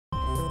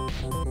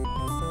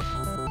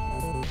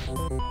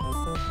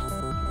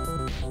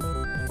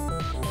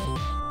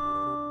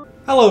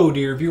Hello,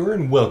 dear viewer,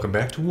 and welcome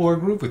back to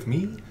Wargroove with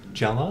me,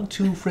 Jalan.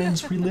 Two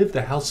friends relive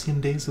the halcyon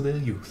days of their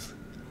youth.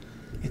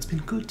 It's been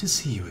good to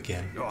see you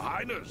again. Your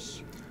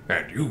Highness.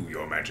 And you,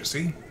 Your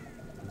Majesty.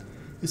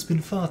 It's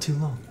been far too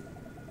long.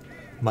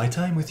 My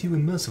time with you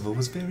in Merciful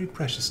was very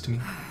precious to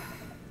me.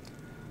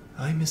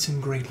 I miss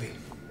him greatly.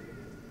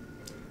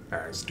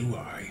 As do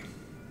I.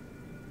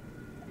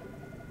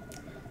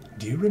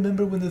 Do you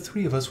remember when the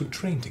three of us would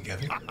train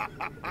together?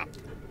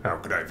 How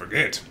could I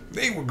forget?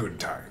 They were good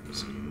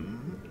times.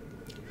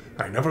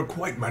 I never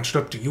quite matched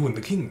up to you in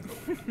the kingdom.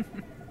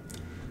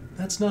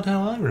 That's not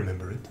how I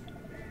remember it.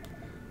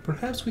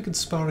 Perhaps we could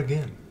spar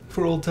again,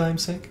 for old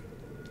time's sake.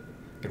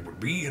 It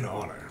would be an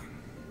honor.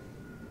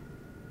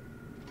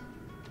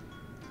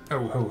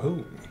 Oh, ho,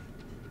 ho.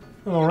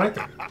 All right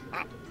then.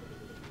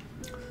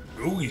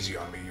 Go easy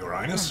on me, Your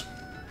Highness.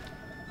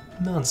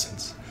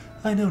 Nonsense.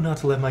 I know not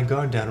to let my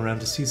guard down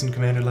around a seasoned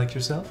commander like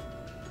yourself.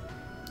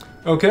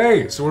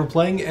 Okay, so we're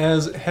playing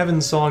as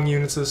Heaven Song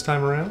units this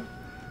time around.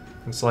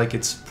 Looks like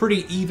it's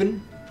pretty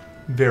even.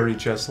 Very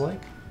chess-like.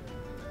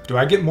 Do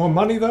I get more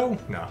money, though?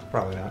 No,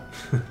 probably not.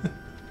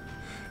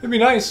 It'd be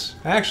nice.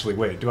 Actually,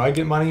 wait, do I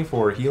get money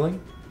for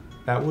healing?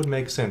 That would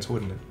make sense,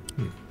 wouldn't it?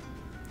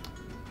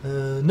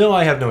 No,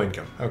 I have no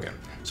income. Okay.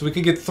 So we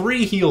could get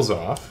 3 heals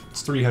off.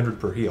 It's 300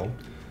 per heal.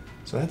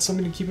 So that's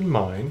something to keep in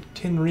mind.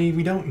 Tenri,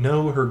 we don't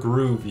know her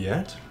groove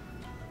yet.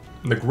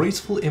 The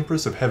graceful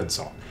Empress of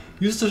Heavensong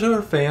uses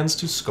her fans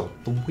to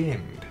sculpt the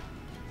wind.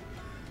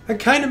 That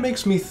kind of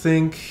makes me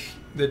think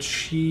that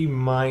she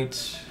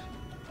might,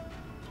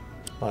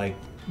 like,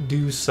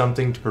 do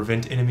something to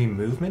prevent enemy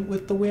movement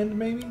with the wind,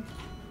 maybe?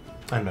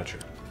 I'm not sure.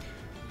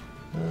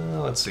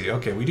 Let's see.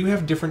 Okay, we do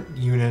have different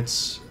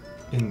units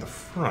in the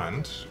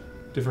front.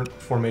 Different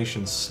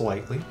formations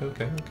slightly.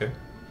 Okay, okay.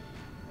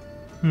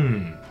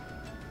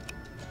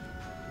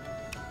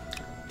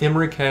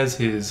 Emmerich has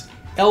his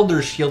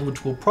Elder Shield,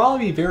 which will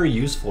probably be very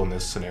useful in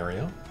this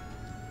scenario.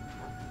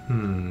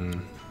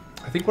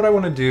 I think what I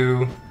want to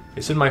do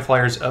is send my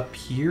flyers up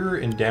here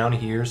and down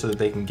here so that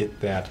they can get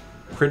that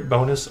crit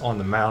bonus on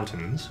the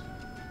mountains.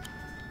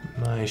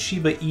 My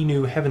Shiba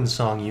Inu Heaven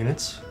Song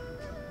units,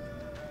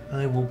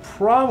 I will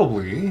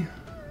probably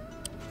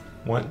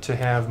want to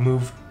have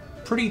moved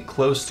pretty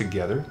close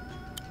together.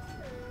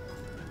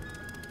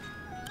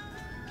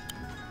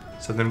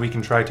 So then we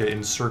can try to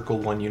encircle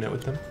one unit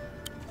with them.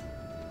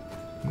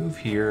 Move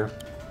here.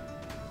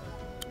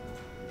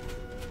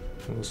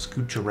 We'll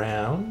scooch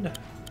around.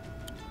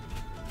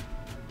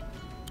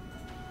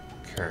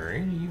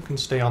 Okay, you can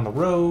stay on the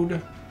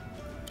road.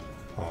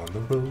 On the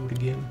road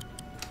again.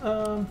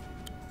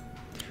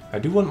 I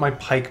do want my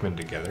pikemen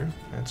together.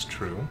 That's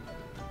true.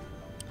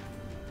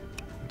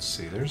 Let's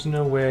see, there's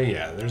no way.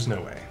 Yeah, there's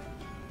no way.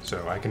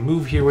 So I can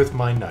move here with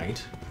my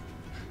knight.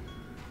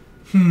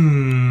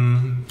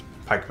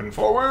 Pikemen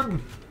forward.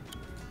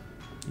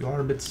 You are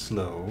a bit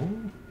slow.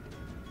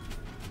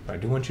 But I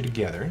do want you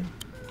together.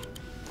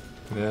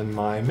 Then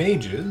my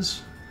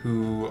mages,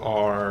 who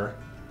are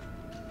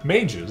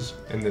mages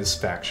in this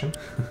faction.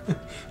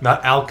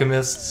 Not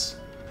alchemists,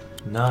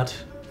 not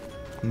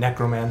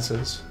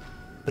necromancers,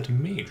 but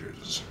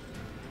mages.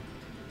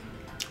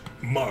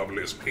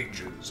 Marvelous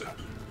mages.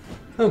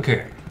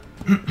 Okay.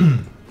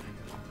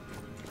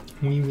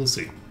 We will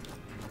see.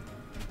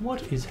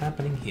 What is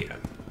happening here?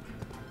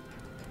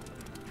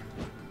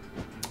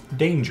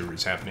 Danger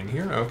is happening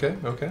here. Okay,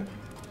 okay.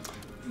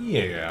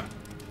 Yeah.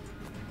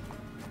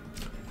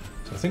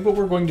 So I think what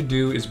we're going to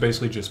do is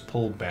basically just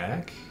pull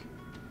back.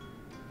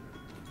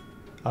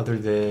 Other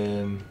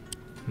than...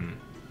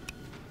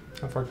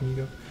 How far can you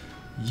go?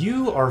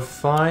 You are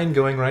fine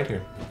going right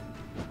here.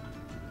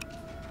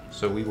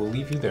 So we will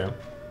leave you there.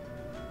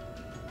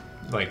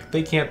 Like,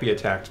 they can't be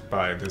attacked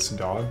by this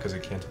dog because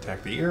it can't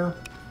attack the ear.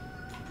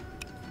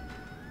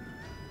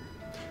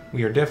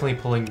 We are definitely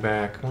pulling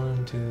back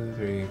 1, 2,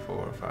 3,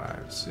 4,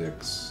 5,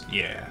 6.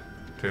 Yeah,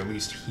 to at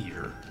least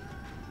here.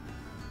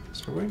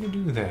 So we're going to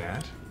do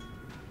that.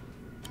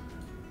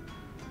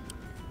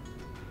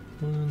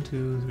 1,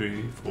 2,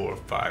 3, 4,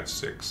 5,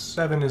 6,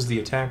 7 is the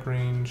attack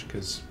range,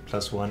 because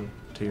 +1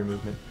 to your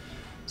movement.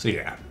 So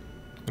yeah.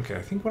 Okay,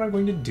 I think what I'm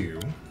going to do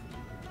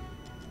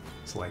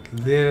is like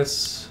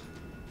this.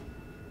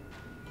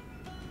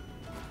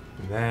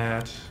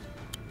 That.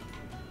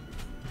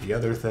 The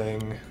other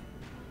thing.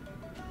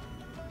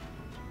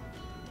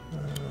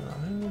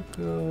 I'll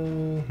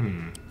go...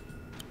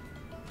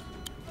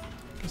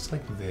 Just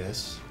like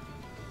this.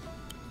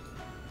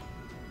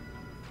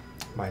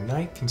 My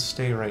knight can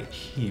stay right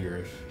here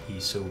if he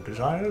so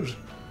desires.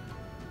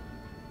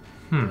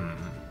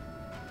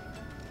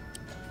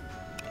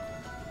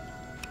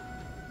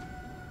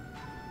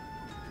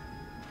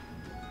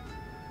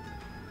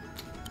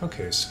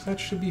 Okay, so that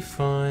should be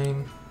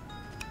fine.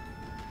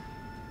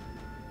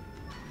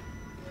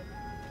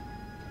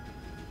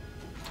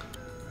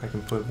 I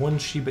can put one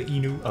Shiba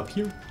Inu up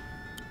here.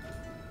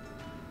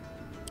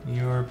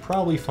 You're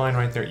probably fine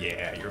right there.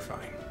 Yeah, you're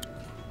fine.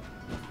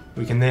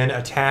 We can then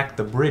attack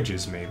the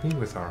bridges, maybe,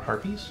 with our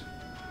harpies.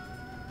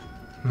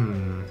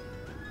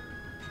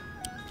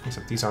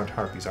 Except these aren't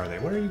harpies, are they?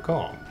 What are you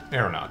called?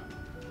 Aeronaut.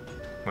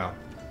 Well.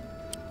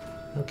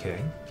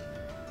 Okay.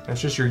 That's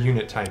just your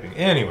unit typing.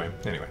 Anyway.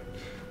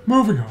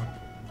 Moving on.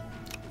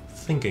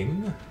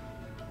 Thinking.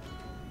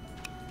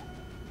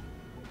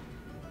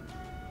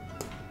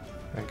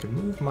 I could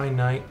move my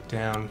knight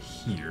down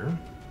here.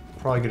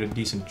 Probably get a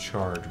decent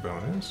charge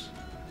bonus.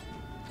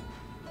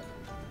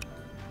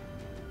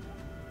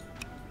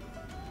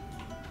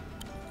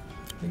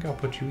 I think I'll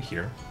put you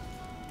here.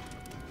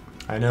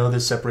 I know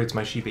this separates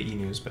my Shiba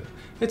Inus, but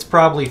it's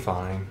probably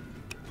fine.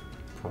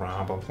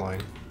 Probably.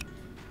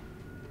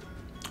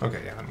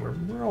 Okay, yeah,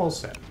 we're all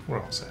set.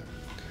 We're all set.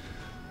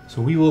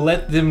 So we will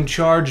let them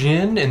charge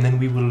in, and then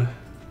we will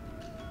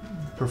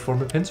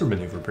perform a pincer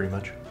maneuver, pretty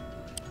much.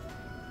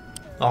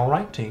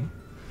 Alright, team.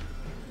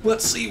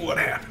 Let's see what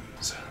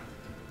happens.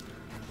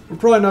 We're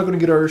probably not going to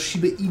get our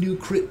Shiba Inu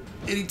crit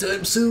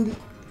anytime soon.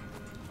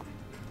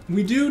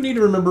 We do need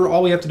to remember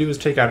all we have to do is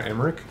take out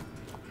Emmerich.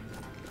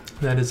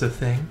 That is a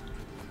thing.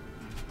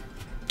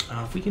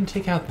 If we can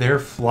take out their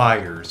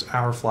flyers,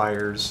 our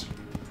flyers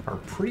are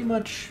pretty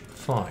much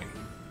fine.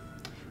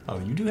 Oh,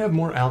 you do have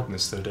more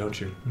alchemists though, don't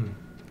you?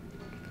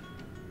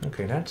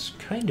 Okay, that's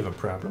kind of a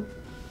problem.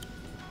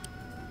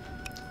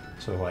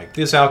 So, like,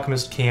 this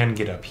alchemist can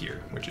get up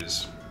here, which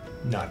is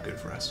not good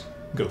for us.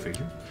 Go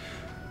figure.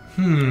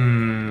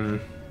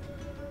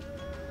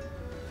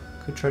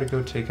 Could try to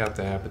go take out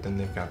that, but then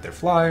they've got their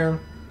flyer.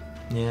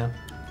 Yeah.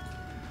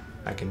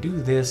 I can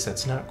do this.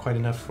 That's not quite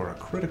enough for a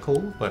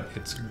critical, but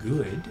it's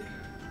good.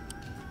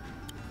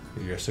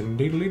 Yes,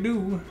 indeedly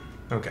do.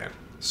 Okay,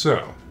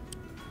 so.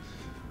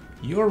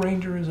 Your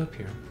ranger is up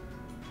here.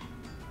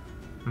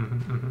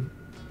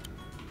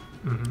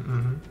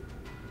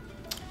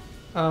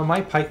 My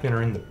pikemen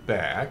are in the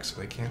back,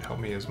 so they can't help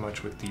me as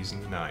much with these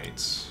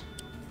knights.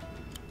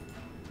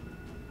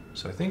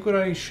 So I think what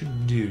I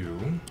should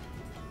do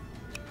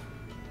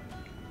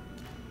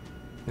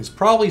is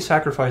probably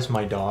sacrifice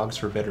my dogs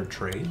for better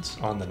trades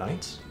on the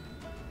knights.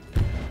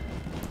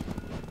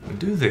 And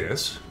do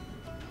this.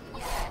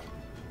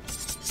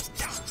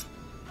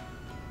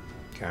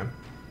 Okay.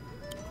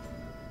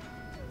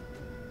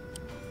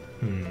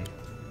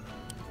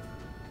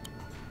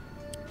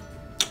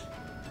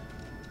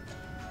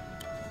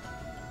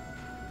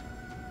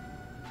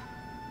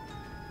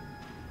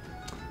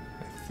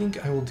 I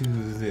think I will do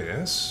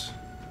this.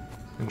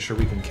 Ensure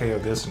we can KO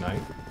this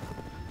knight.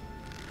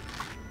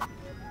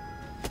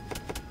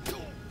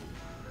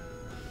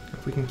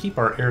 If we can keep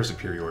our air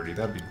superiority,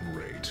 that'd be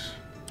great.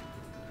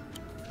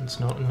 That's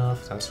not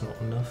enough, that's not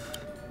enough.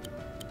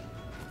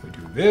 We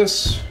do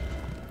this.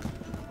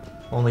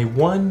 Only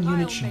one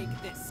unit should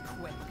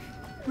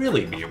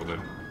really be able to...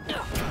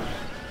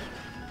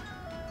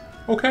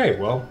 Okay,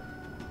 well.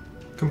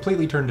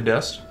 Completely turned to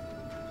dust.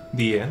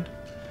 The end.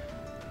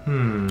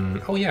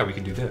 Oh yeah, we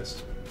can do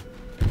this.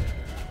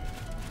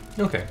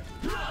 Okay.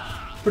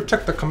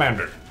 Protect the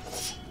commander.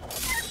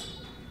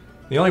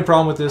 The only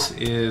problem with this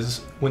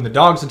is when the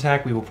dogs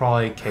attack, we will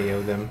probably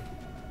KO them.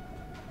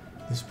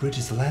 This bridge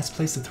is the last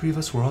place the three of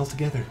us were all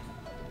together.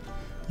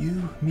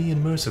 You, me,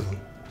 and Merciful.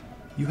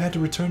 You had to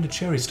return to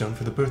Cherrystone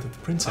for the birth of the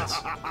princess.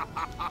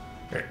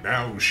 And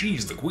now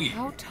she's the queen.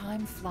 How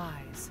time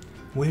flies.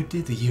 Where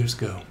did the years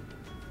go?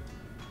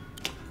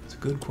 It's a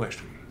good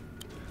question.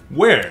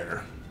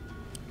 Where?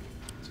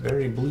 It's a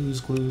very Blues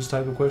Clues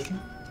type of question.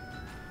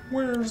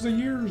 Where's the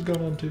years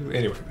gone to?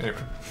 Anyway.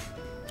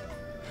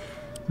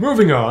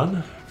 Moving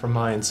on from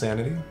my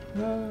insanity.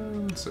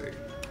 Let's see.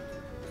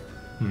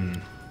 I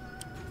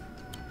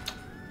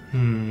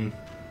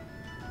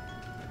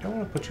don't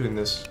want to put you in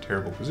this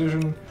terrible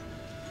position.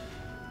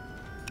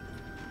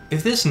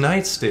 If this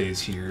knight stays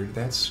here,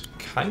 that's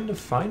kind of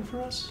fine for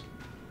us.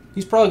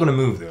 He's probably going to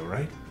move though,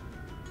 right?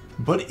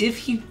 But if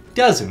he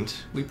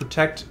doesn't, we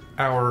protect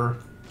our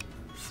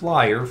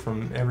flyer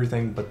from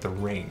everything but the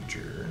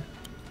ranger.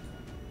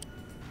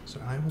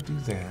 So I will do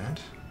that.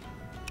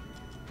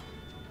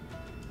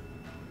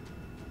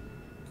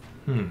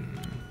 I'll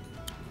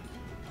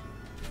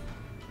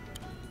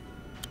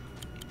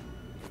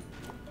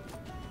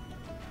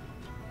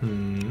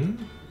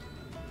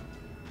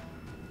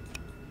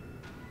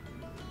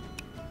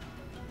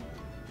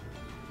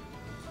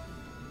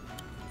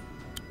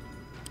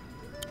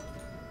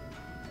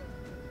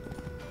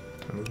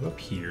move up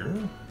here.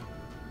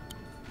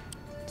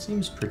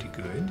 Seems pretty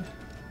good.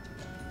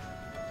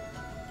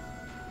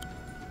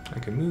 I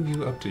can move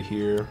you up to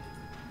here.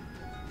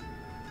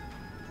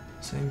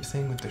 Same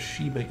thing with the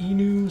Shiba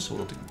Inu, so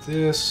we'll do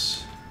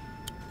this,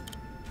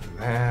 and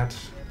that,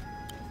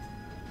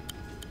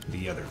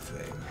 the other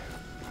thing.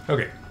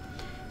 Okay,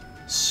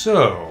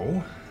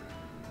 so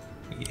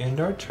we end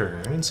our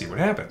turn and see what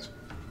happens.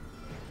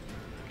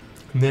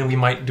 And then we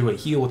might do a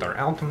heal with our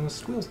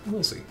alchemist. We'll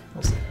see.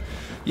 We'll see.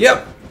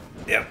 Yep.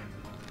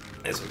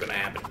 This is gonna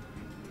happen.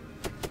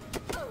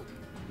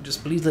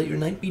 Just please let your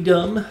knight be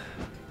dumb.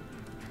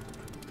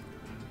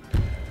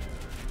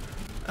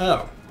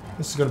 Oh,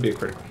 this is gonna be a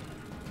critical.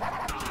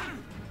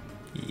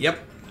 Yep.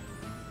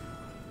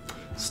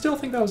 Still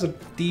think that was a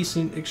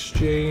decent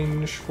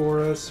exchange for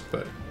us,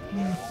 but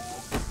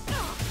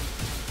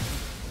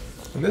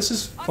And this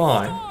is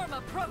fine.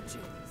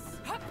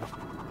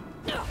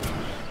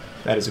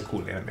 That is a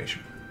cool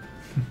animation.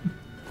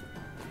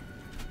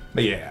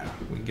 But yeah,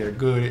 we get a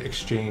good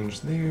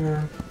exchange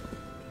there.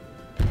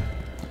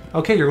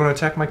 Okay, you're going to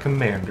attack my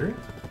commander.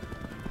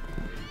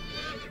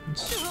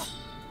 It's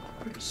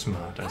pretty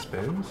smart, I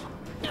suppose.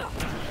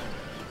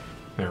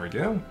 There we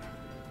go.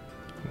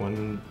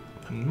 One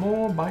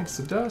more bites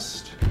the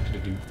dust.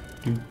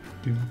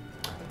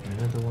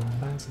 Another one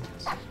bites the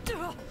dust.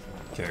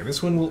 Okay,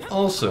 this one will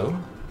also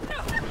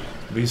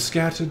be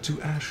scattered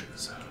to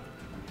ashes.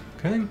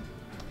 Okay.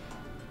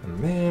 And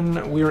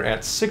then we're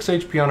at 6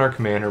 HP on our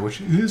commander,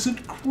 which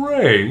isn't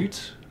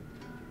great.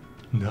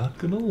 Not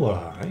gonna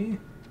lie.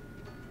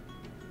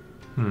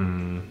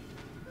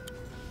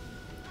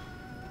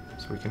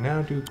 So we can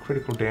now do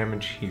critical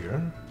damage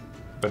here,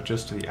 but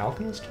just to the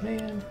alchemist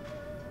man.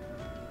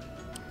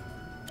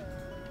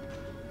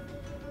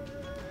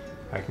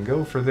 I can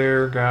go for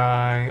their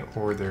guy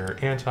or their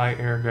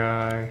anti-air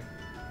guy.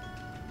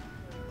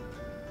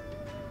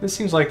 This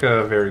seems like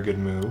a very good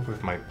move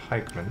with my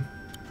pikeman.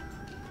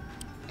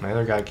 My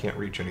other guy can't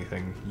reach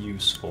anything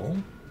useful.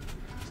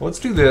 So let's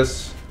do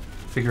this,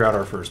 figure out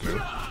our first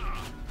move.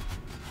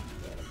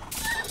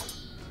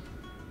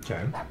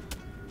 Okay.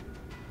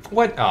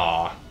 What?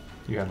 Aw,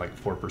 you had like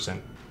 4%,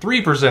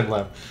 3%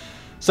 left.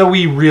 So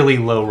we really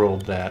low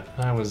rolled that.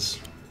 I was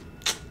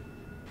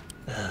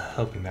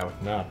hoping that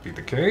would not be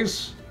the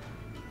case.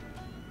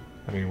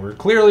 I mean, we're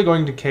clearly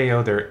going to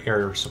KO their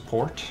air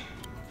support.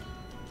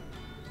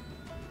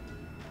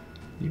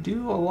 You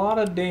do a lot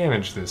of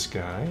damage, this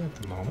guy, at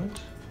the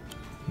moment.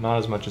 Not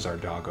as much as our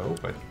doggo,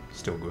 but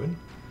still good.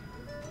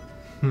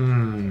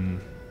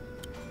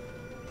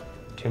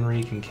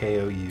 Tenri can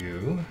KO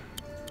you.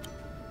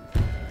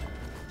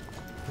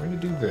 We're gonna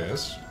do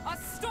this. A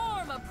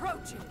storm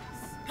approaches.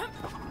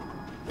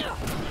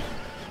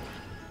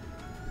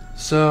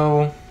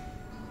 So,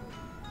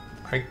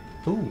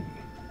 ooh.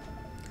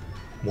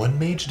 One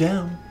mage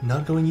down.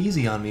 Not going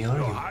easy on me, are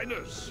Your you?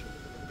 Highness,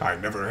 I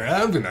never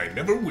have and I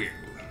never will.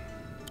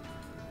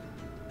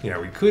 Yeah,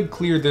 we could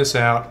clear this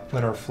out,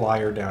 let our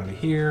flyer down to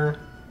here.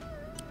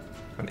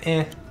 But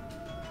I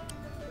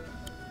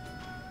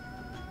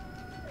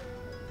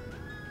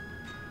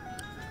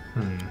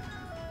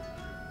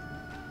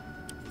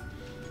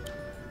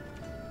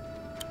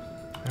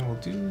will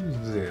do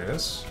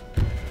this.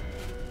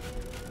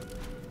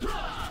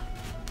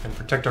 And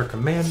protect our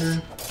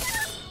commander.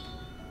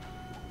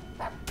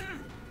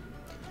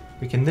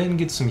 We can then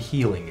get some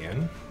healing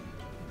in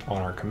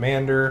on our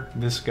commander,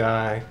 this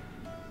guy,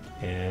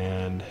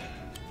 and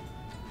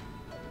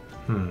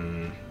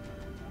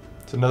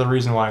it's another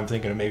reason why I'm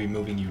thinking of maybe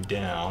moving you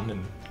down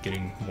and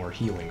getting more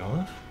healing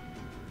off.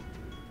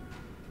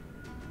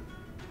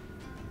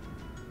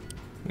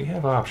 We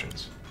have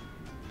options.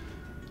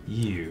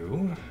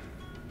 You...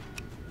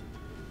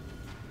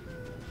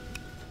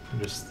 I'm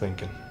just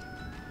thinking.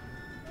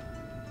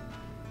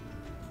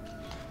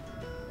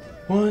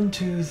 1,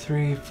 2,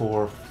 3,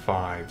 4,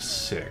 5,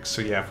 6.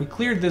 So yeah, if we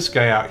cleared this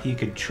guy out, he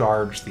could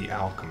charge the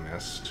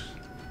alchemist.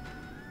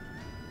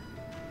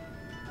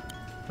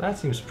 That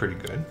seems pretty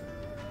good.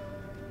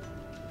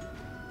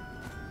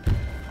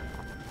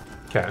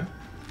 Okay.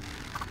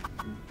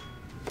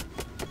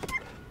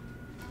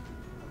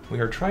 We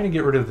are trying to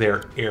get rid of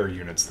their air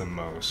units the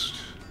most.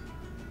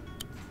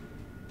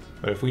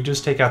 But if we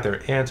just take out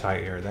their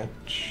anti-air, that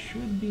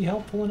should be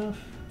helpful enough,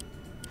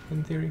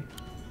 in theory.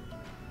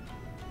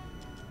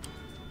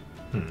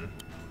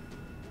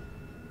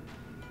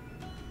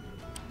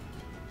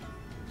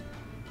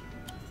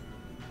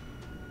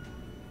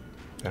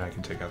 Then I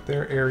can take out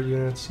their air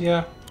units,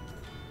 yeah.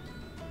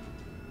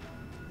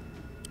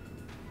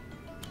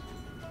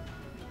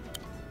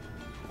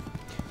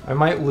 I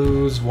might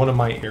lose one of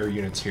my air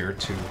units here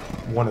to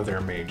one of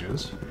their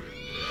mages.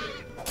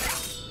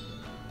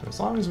 As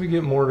long as we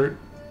get more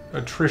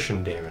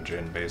attrition damage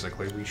in,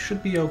 basically, we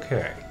should be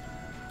okay.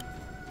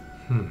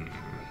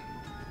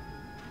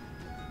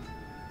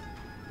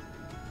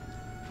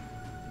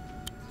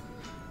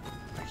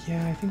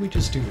 Yeah, I think we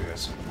just do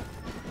this.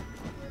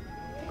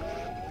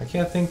 I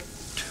can't think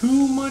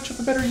too much of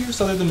a better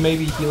use other than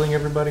maybe healing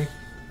everybody.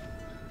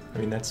 I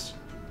mean, that's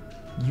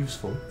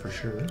useful for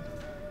sure.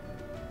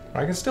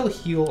 I can still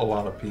heal a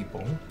lot of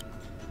people.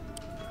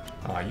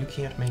 You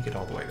can't make it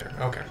all the way there.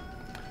 Okay.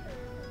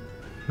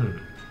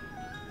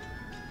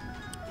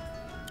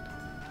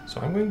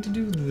 So I'm going to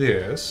do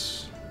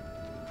this.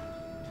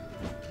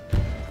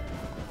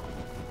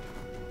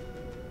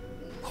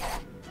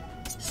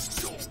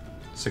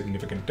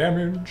 Significant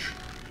damage.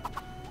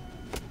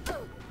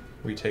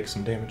 We take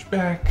some damage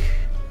back,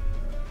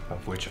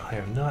 of which I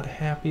am not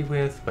happy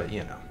with, but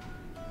you know.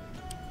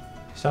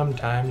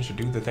 Sometimes you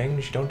do the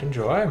things you don't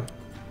enjoy,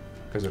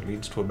 because it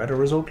leads to a better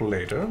result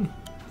later.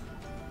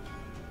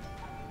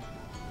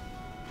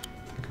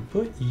 I can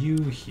put you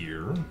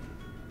here.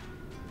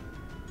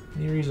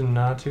 Any reason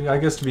not to? I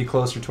guess to be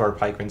closer to our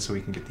pikemen so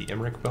we can get the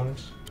Emmerich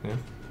bonus. Yeah.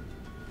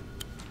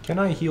 Can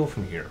I heal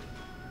from here?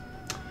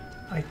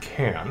 I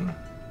can.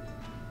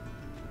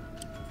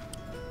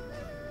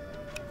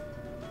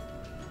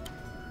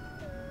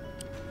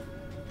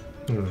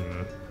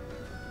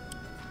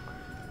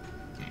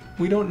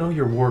 We don't know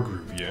your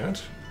Wargroove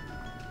yet.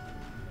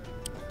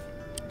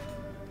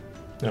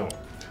 No.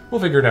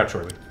 We'll figure it out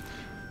shortly.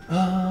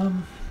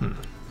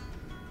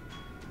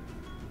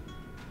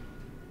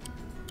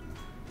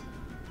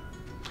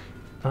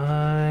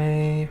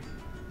 I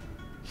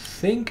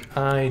think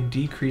I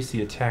decrease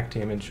the attack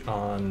damage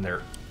on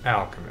their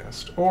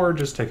Alchemist, or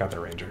just take out the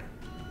Ranger.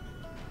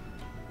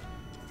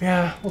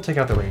 Yeah, we'll take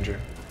out the Ranger.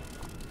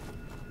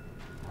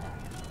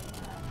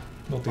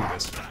 We'll do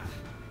this.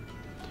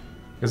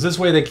 Because this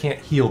way they can't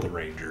heal the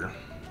Ranger.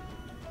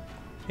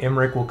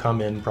 Emmerich will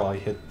come in, probably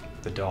hit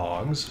the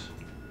dogs.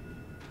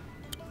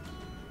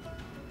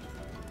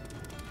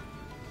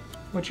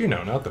 Which, you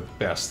know, not the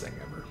best thing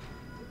ever.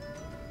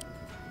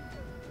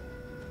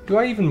 Do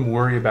I even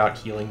worry about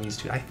healing these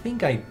two? I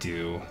think I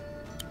do.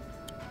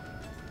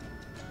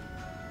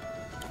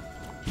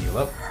 Heal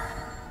up.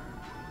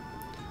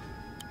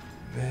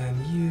 Then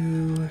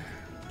you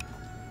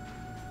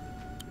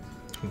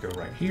can go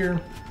right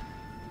here.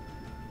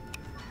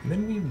 And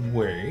then we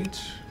wait.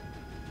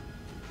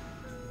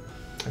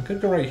 I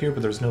could go right here,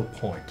 but there's no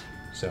point.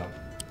 So,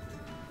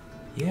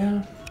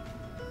 yeah.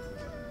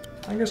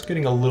 I guess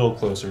getting a little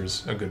closer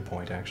is a good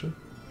point, actually.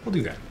 We'll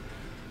do that.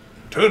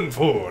 Turn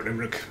forward,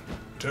 Emmerich.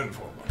 Turn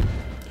forward.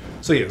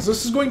 So yes,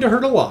 this is going to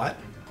hurt a lot.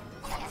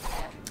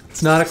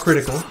 It's not a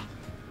critical,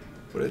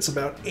 but it's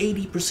about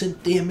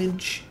 80%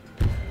 damage.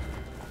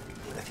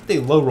 I think they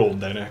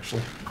low-rolled that,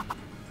 actually.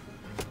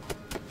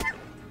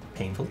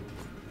 Painful.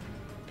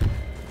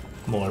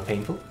 More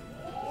painful.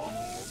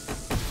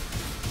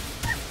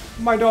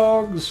 My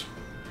dogs!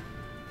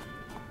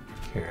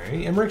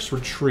 Okay, Emmerich's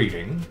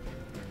retreating.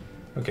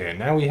 Okay,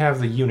 now we have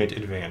the unit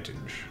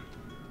advantage.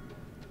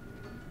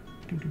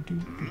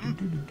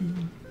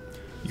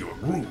 Your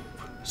group.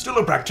 Still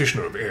a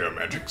practitioner of air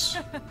magics.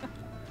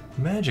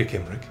 Magic,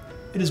 Emmerich.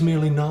 It is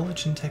merely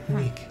knowledge and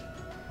technique.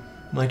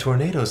 My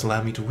tornadoes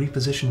allow me to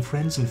reposition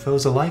friends and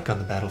foes alike on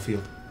the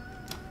battlefield.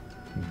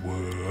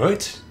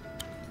 What?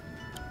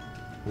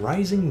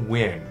 Rising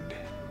wind.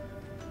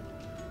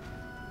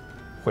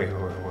 Wait.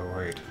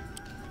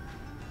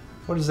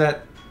 What is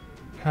that?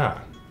 Huh.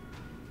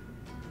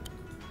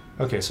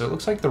 Okay, so it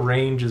looks like the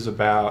range is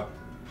about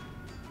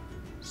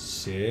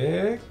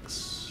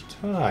 6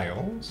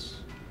 tiles.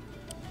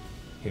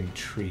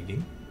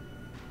 Intriguing.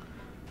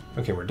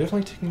 Okay, we're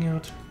definitely taking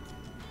out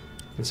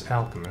this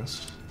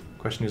alchemist.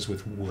 Question is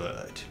with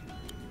what?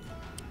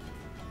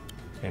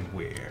 And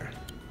where?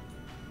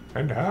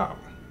 And how?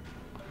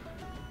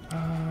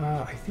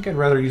 I think I'd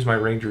rather use my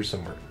ranger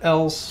somewhere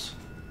else.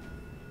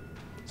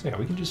 So yeah,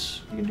 we can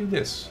do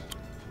this.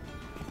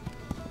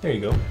 There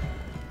you go.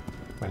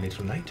 My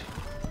little knight.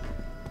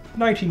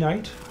 Nighty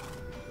night.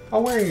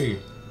 Away!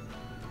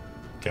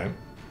 Okay.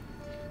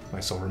 My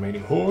sole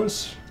remaining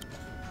horse.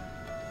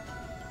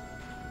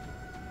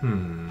 We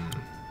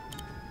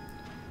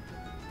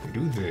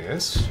do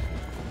this.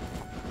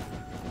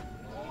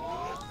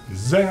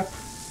 Zap!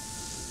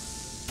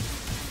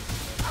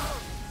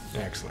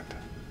 Excellent.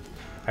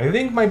 I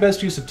think my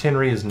best use of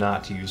Tenri is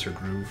not to use her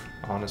groove,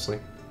 honestly.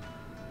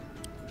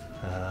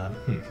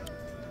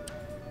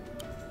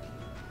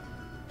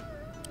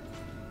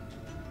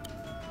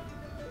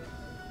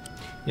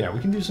 Yeah,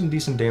 we can do some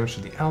decent damage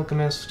to the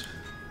alchemist.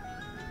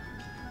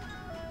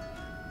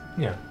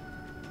 Yeah.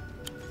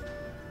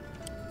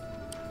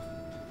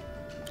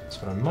 So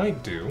what I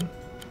might do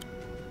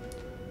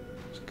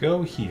is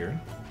go here.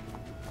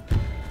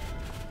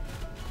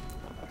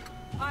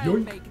 I'll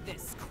Yoink. make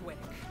this quick.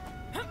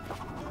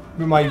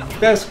 But my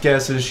best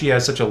guess is she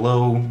has such a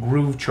low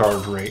groove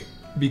charge rate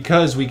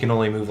because we can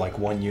only move like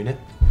one unit,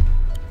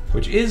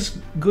 which is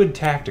good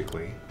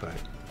tactically, but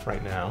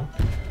right now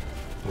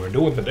we're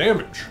doing the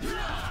damage.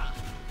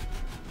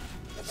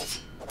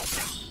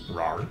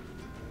 Rar.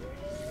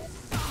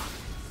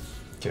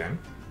 Okay.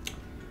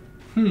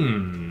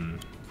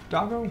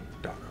 Doggo?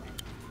 Doggo.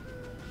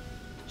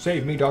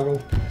 Save me, doggo.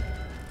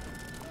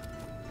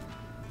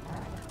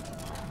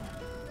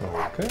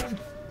 Okay.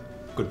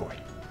 Good boy.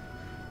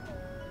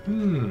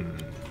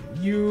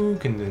 You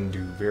can then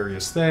do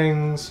various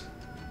things.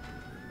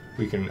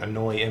 We can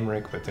annoy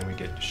Emmerich, but then we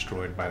get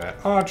destroyed by that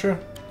archer.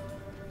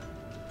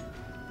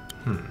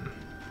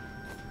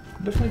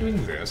 Definitely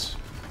doing this.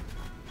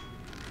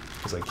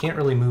 Because I can't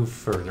really move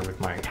further with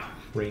my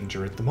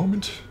ranger at the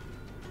moment.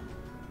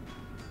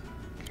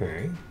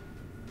 Okay.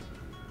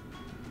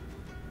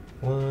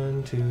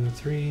 1, 2,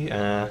 3.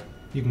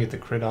 You can get the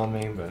crit on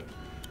me, but...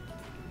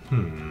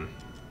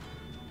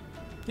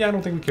 Yeah, I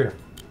don't think we care.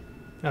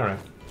 Alright.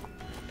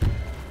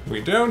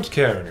 We don't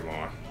care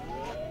anymore.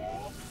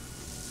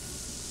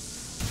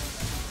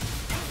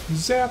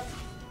 Zap!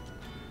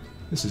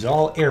 This is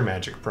all air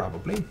magic,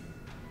 probably.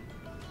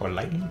 Or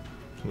lightning.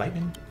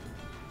 Lightning.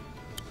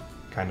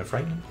 Kind of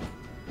frightening.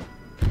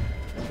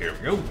 Here we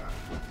go.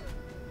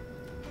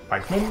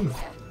 Pikeman.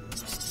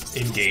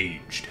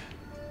 Engaged.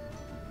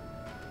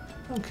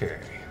 Okay.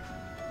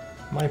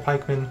 My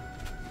pikeman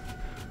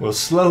will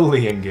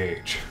slowly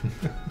engage.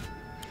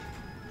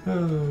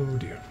 Oh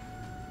dear.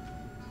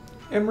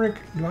 Emmerich,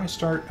 do I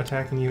start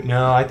attacking you?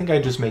 No, I think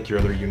I just make your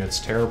other units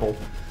terrible.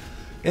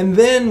 And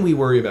then we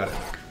worry about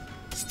Emmerich.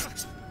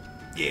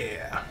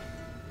 Yeah.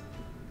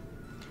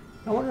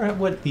 I wonder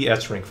what the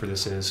S rank for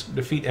this is.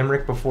 Defeat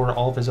Emmerich before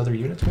all of his other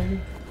units,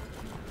 maybe?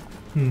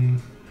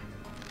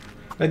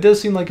 That does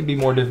seem like it'd be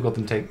more difficult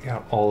than taking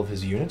out all of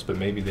his units, but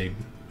maybe they,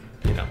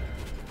 you know,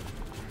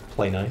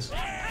 play nice.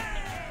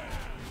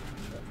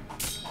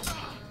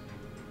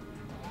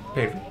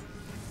 Painful.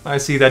 I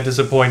see that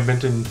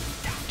disappointment in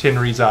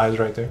Tenri's eyes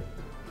right there.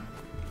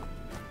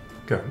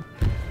 Go.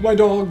 My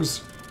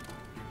dogs!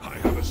 I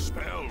have a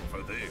spell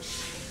for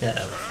this.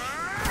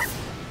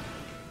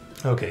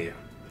 Uh-oh. Okay, yeah.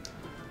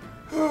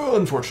 Oh,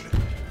 unfortunate.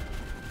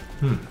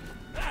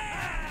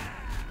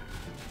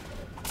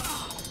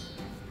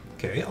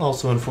 Okay,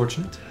 also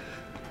unfortunate.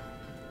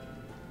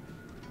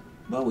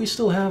 But we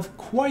still have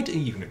quite a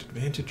unit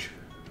advantage.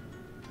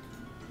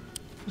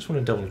 Just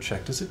want to double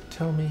check. Does it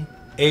tell me?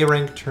 A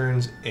rank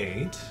turns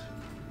 8.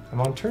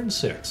 I'm on turn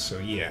 6, so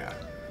yeah.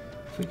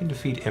 If we can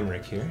defeat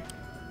Emmerich here.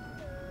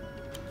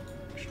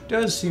 Which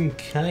does seem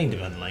kind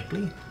of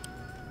unlikely.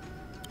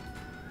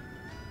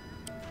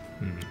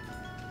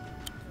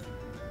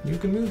 You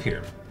can move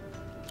here.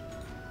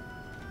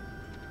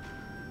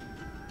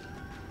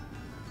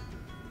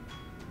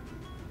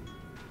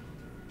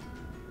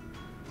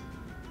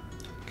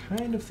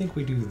 Kind of think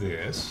we do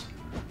this.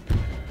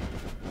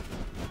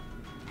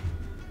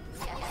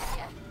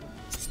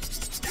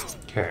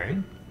 Okay.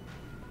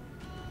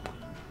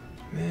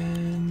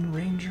 Then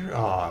Ranger.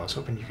 Oh, I was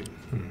hoping you could.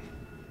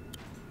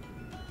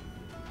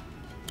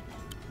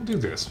 We'll do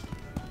this.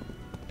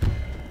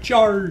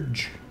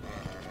 Charge!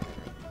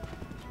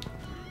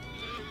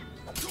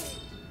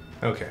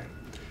 Okay.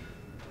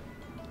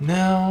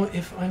 Now,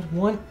 if I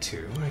want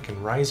to, I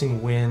can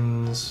Rising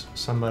Winds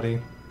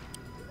somebody.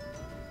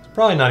 It's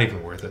probably not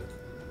even worth it.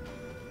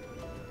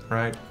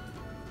 Right?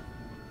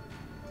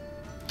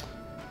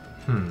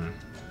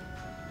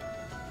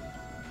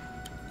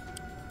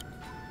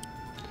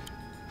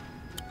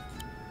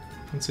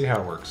 Let's see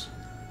how it works.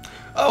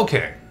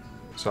 Okay.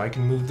 So I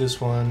can move this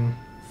one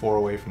 4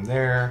 away from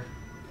there.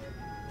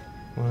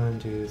 1,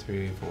 2,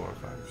 3, 4,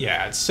 5.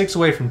 Yeah, it's 6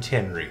 away from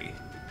Tenri.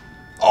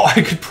 Oh,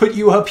 I could put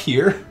you up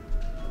here?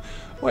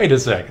 Wait a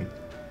second.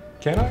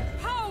 Can I?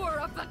 Power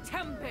of the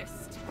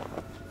Tempest.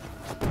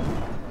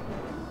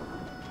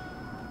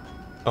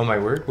 Oh my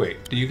word.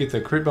 Wait, do you get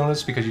the crit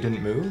bonus because you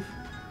didn't move?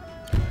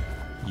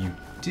 You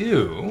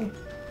do?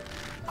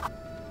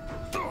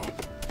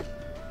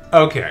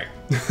 Okay.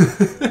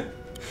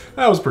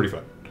 That was pretty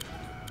fun.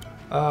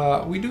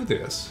 We do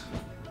this.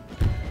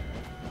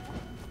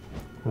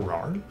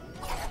 Rar.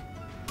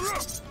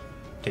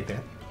 Take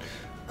that.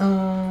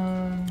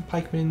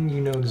 Pikeman,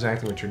 you know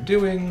exactly what you're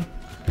doing.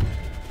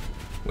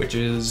 Which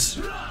is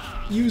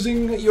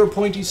using your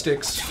pointy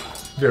sticks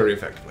very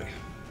effectively.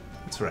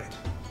 That's right.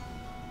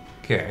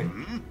 Okay.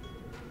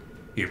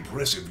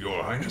 Impressive,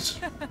 Your Highness.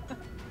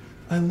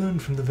 I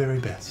learned from the very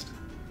best.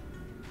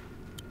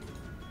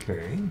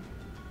 Okay.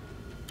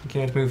 You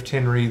can't move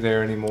Tenri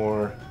there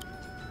anymore.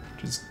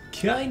 Which is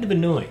kind of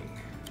annoying.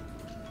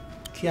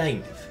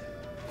 Kind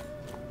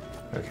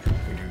of. Okay,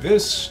 we do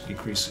this.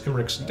 Decrease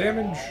Emmerich's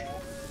damage.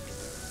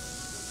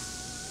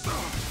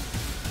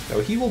 So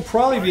he will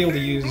probably be able to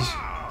use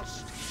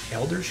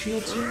Elder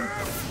Shields here?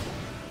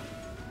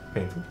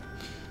 Painful.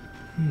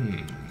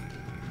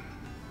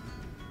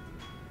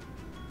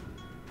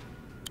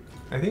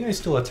 I think I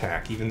still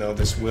attack, even though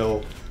this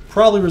will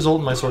probably result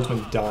in my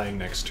swordsman dying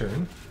next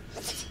turn.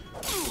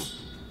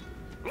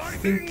 I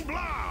think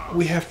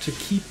we have to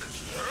keep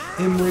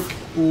Emmerich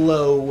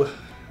low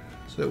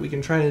so that we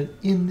can try to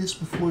end this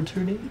before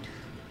turn 8.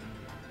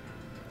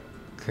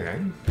 Okay.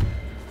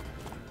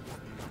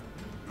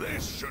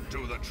 This should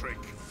do the trick.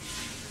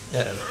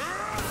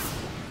 Uh-oh.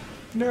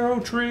 No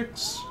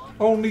tricks.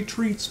 Only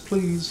treats,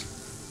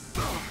 please.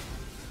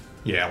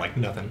 Yeah, like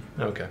nothing.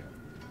 Okay.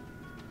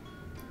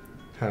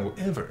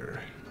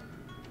 However,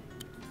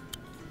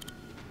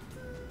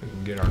 we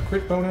can get our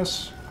crit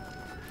bonus.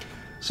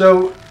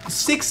 So,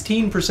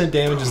 16%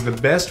 damage is the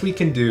best we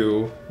can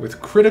do with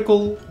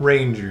critical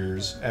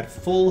rangers at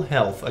full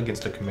health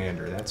against a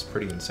commander. That's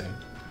pretty insane.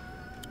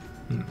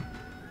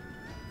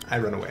 I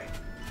run away.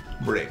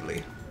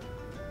 Bravely.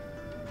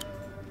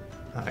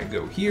 I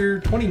go here.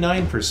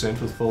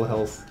 29% with full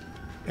health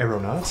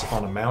aeronauts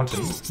on a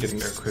mountain, getting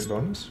their crit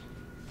bonus.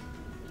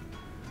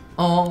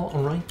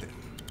 Alright then.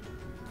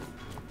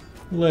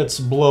 Let's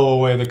blow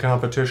away the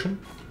competition.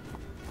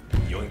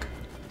 Yoink.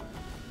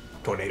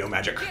 Tornado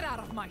magic. Get out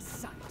of my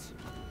sight.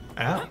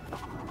 Ow.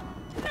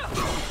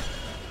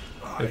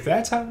 If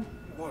that's how...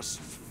 Was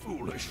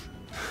foolish.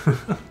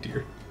 Oh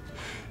dear.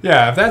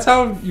 Yeah, if that's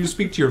how you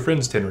speak to your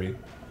friends, Tenri,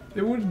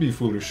 it would be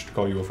foolish to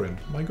call you a friend.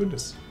 My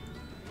goodness.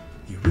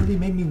 You really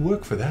made me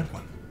work for that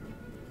one.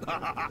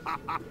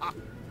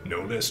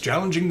 No less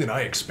challenging than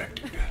I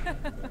expected.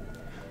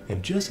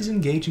 And just as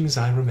engaging as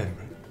I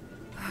remember.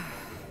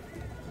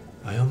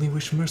 I only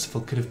wish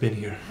Merciful could have been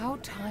here. How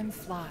time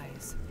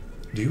flies.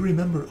 Do you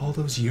remember all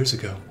those years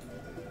ago?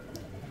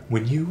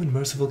 When you and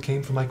Merciful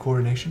came for my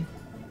coronation,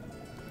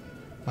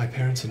 my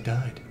parents had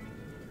died.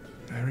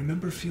 I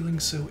remember feeling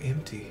so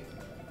empty.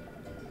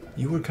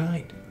 You were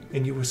kind,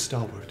 and you were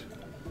stalwart.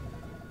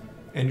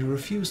 And you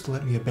refused to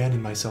let me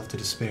abandon myself to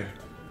despair.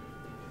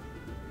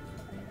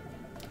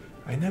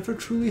 I never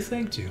truly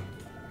thanked you.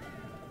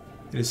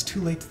 It is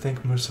too late to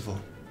thank Merciful.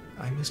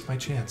 I missed my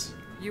chance.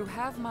 You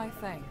have my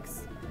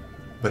thanks.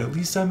 But at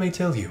least I may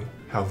tell you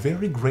how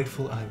very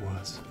grateful I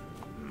was.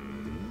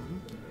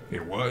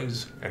 It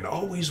was, and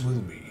always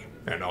will be,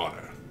 an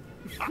honor.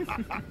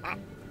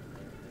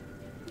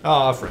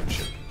 Ah,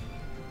 friendship.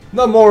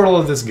 The moral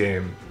of this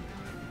game.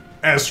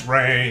 S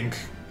rank.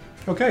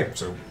 Okay,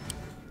 so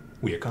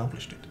we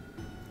accomplished it.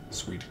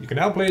 Sweet. You can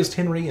now play as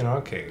Tenri in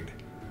arcade.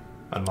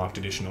 Unlocked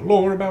additional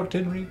lore about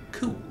Tenri.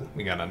 Cool.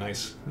 We got a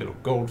nice little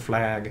gold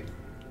flag.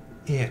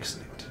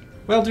 Excellent.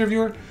 Well, dear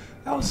viewer,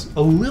 that was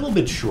a little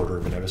bit shorter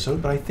of an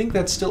episode, but I think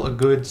that's still a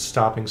good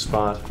stopping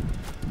spot.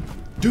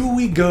 Do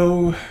we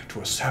go to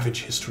a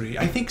savage history?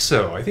 I think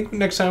so. I think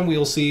next time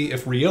we'll see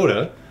if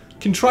Ryota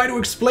can try to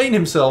explain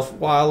himself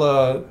while,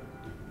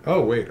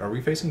 Oh, wait, are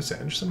we facing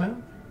Sedge somehow?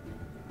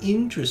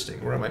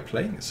 Interesting. Where am I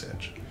playing a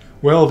Sedge?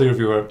 Well, dear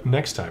viewer,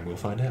 next time we'll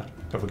find out.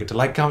 Don't forget to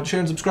like, comment, share,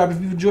 and subscribe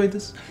if you've enjoyed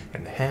this.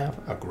 And have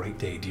a great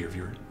day, dear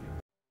viewer.